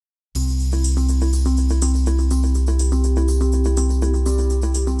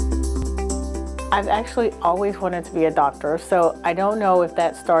I've actually always wanted to be a doctor, so I don't know if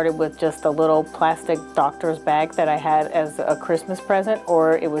that started with just a little plastic doctor's bag that I had as a Christmas present,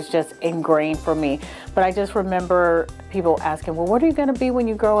 or it was just ingrained for me. But I just remember people asking, well, what are you going to be when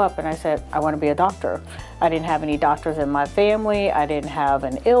you grow up? And I said, I want to be a doctor. I didn't have any doctors in my family. I didn't have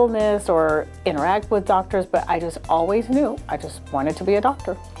an illness or interact with doctors, but I just always knew I just wanted to be a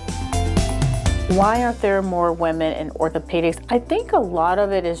doctor. Why aren't there more women in orthopedics? I think a lot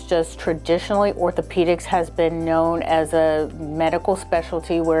of it is just traditionally orthopedics has been known as a medical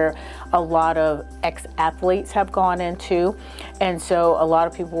specialty where a lot of ex-athletes have gone into. And so a lot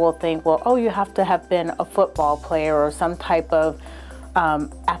of people will think, well, oh, you have to have been a football player or some type of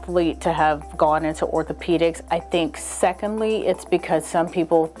athlete to have gone into orthopedics. I think secondly, it's because some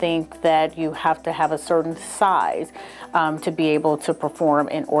people think that you have to have a certain size to be able to perform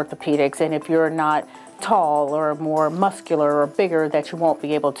in orthopedics. And if you're not tall or more muscular or bigger, that you won't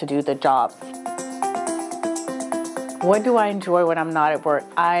be able to do the job. What do I enjoy when I'm not at work?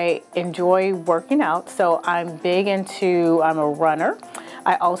 I enjoy working out, so I'm a runner.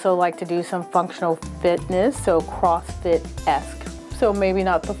 I also like to do some functional fitness, so CrossFit-esque. So maybe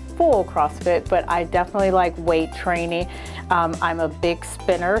not the full CrossFit, but I definitely like weight training. I'm a big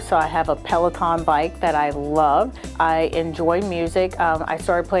spinner, so I have a Peloton bike that I love. I enjoy music. I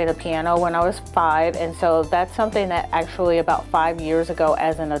started playing the piano when I was 5, and so that's something that actually about 5 years ago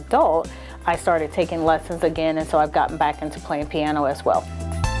as an adult, I started taking lessons again, and so I've gotten back into playing piano as well.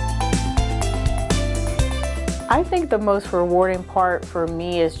 I think the most rewarding part for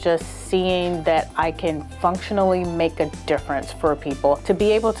me is just seeing that I can functionally make a difference for people. To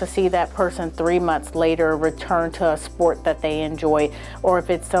be able to see that person 3 months later return to a sport that they enjoy, or if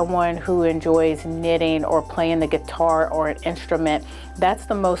it's someone who enjoys knitting or playing the guitar or an instrument, that's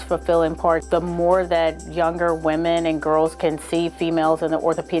the most fulfilling part. The more that younger women and girls can see females in the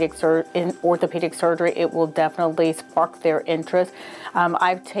orthopedic surgery, it will definitely spark their interest.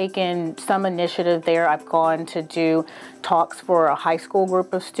 I've taken some initiative there. I've gone to do talks for a high school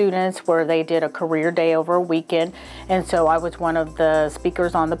group of students where they did a career day over a weekend. And so I was one of the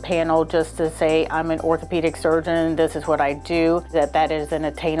speakers on the panel just to say, I'm an orthopedic surgeon, this is what I do, that is an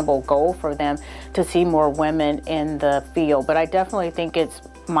attainable goal for them to see more women in the field. But I definitely think it's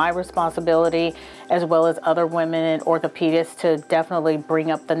my responsibility, as well as other women in orthopedics, to definitely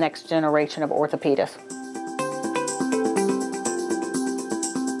bring up the next generation of orthopedists.